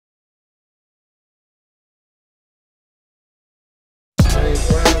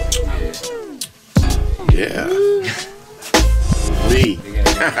Yeah. Me.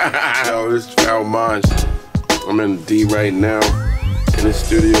 Oh, this is Pharaohe Monch. I'm in the D right now. In the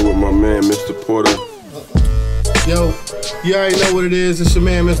studio with my man, Mr. Porter. Yo, you already know what it is. It's your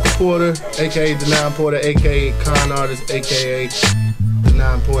man, Mr. Porter, aka Denaun Porter, aka Con Artist, aka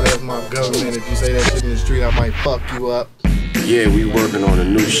Denaun Porter. That's my government. If you say that shit in the street, I might fuck you up. Yeah, we working on a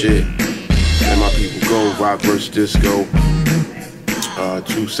new shit. Let my people go, rock versus disco.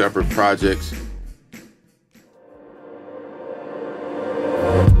 2 separate projects.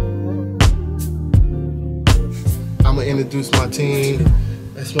 I'm gonna introduce my team.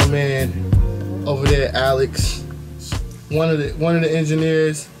 That's my man over there, Alex. One of the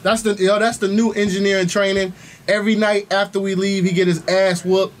engineers. That's the new engineer in training. Every night after we leave, he get his ass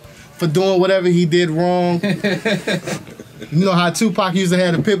whooped for doing whatever he did wrong. You know how Tupac used to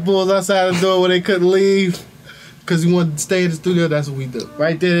have the pit bulls outside the door where they couldn't leave because he wanted to stay in the studio? That's what we do.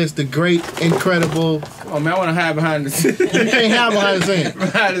 Right there is the great, incredible. Oh man, I want to hide behind the scene. You can't hide behind the scene.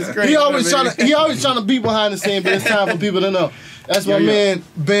 Behind the screen. He always trying to be behind the scene, but it's time for people to know. That's my man,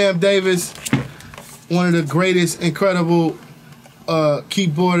 Bam Davis, one of the greatest, incredible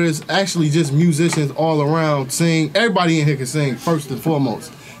keyboarders, actually just musicians all around. Sing. Everybody in here can sing, first and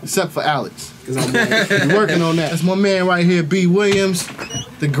foremost, except for Alex. We're working on that. That's my man right here, B. Williams,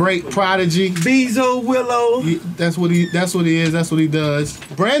 the great prodigy. Bezo Willow. That's what he is. That's what he does.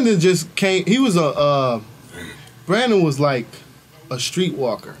 Brandon just came. He was Brandon was like a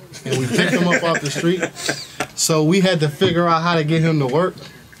streetwalker, and we picked him up off the street. So we had to figure out how to get him to work.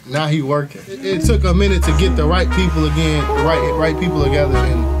 Now he working. It took a minute to get the right people again, the right people together,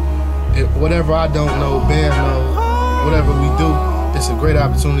 and whatever I don't know, Bam knows. Whatever we do, it's a great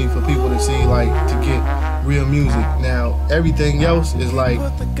opportunity for people to see, like, to get real music. Now everything else is like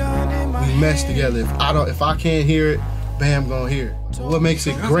we mesh together. If I can't hear it, Bam gonna hear it. So what makes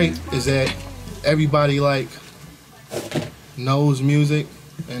it great is that everybody like knows music,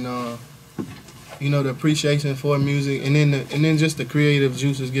 and you know, the appreciation for music, and then just the creative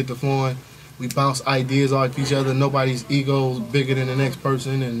juices get to flowing. We bounce ideas off each other. Nobody's ego's bigger than the next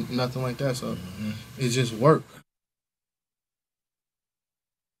person, and nothing like that. So it just work.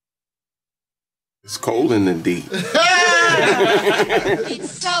 It's cold in the D.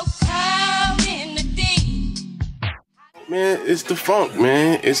 It's so cold in the D. Man, it's the funk,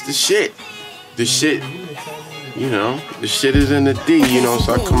 man. It's the shit. The shit. You know, the shit is in the D, you know,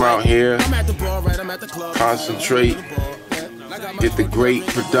 so I come out here, concentrate, get the great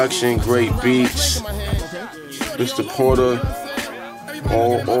production, great beats. Mr. Porter,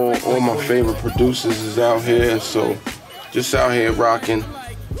 all my favorite producers is out here, so just out here rocking,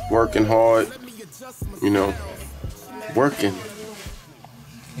 working hard, you know, working.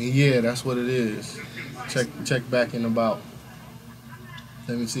 And yeah, that's what it is. Check back in about,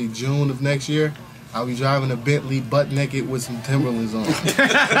 let me see, June of next year. I'll be driving a Bentley butt naked with some Timberlands on.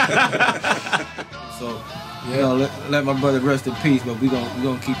 So, yeah. Let my brother rest in peace, but we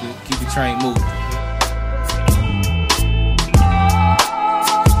gonna keep the train moving.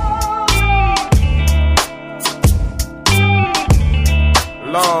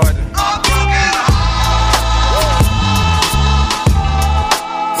 Lord.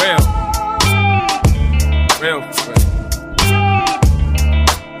 Real.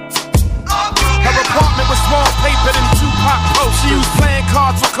 Small paper than Tupac posts. She used playing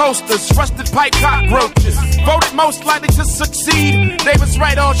cards with coasters, rusted pipe cockroaches. Voted most likely to succeed. They was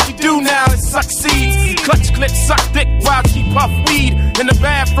right, all she do now is succeed. Clutch clip, suck dick while she puff weed. In the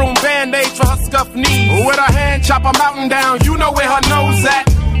bathroom, band-aids for her scuffed knees. With her hand, chop a mountain down, you know where her nose at.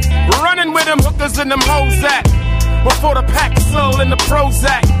 Running with them hookers and them hoes at. Before the pack soul in the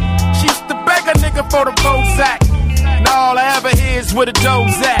Prozac. She used to beg a nigga for the Bozak. Now all I ever hear is where the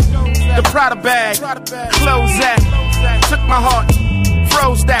dough's at. The Prada bag, close that. Took my heart,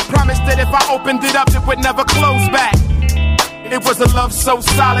 froze that. Promised that if I opened it up, it would never close back. It was a love so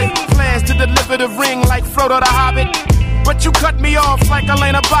solid. Plans to deliver the ring like Frodo the Hobbit. But you cut me off like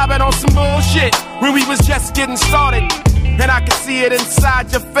Elena Bobbitt on some bullshit when we was just getting started. And I can see it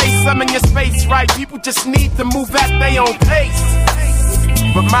inside your face. I'm in your space, right? People just need to move at their own pace.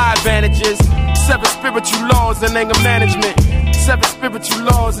 But my advantage is 7 spiritual laws and anger management. 7 spiritual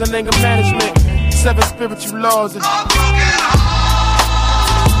laws and anger management. 7 spiritual laws and... I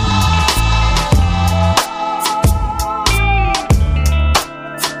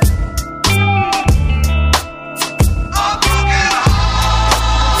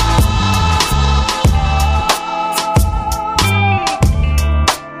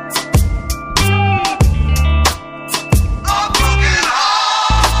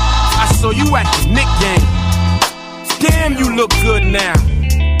saw you at the Knick game. Damn, you look good now.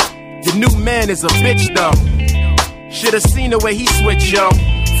 Your new man is a bitch though. Should've seen the way he switched, yo.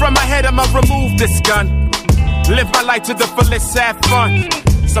 From my head I'ma remove this gun. Live my life to the fullest, have fun.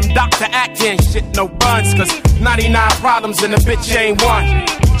 Some Dr. Atkins shit, no buns. Cause 99 problems and a bitch ain't one.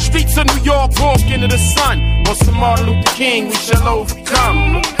 Streets of New York walk into the sun. On some Martin Luther King we shall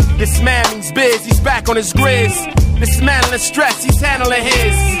overcome. This man means biz, he's back on his grizz. Dismantling stress, he's handling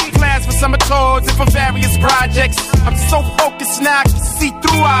his plans for summer tours and for various projects. I'm so focused now I can see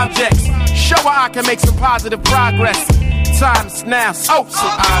through objects. Show her I can make some positive progress. Time's now so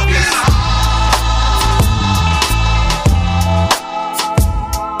obvious.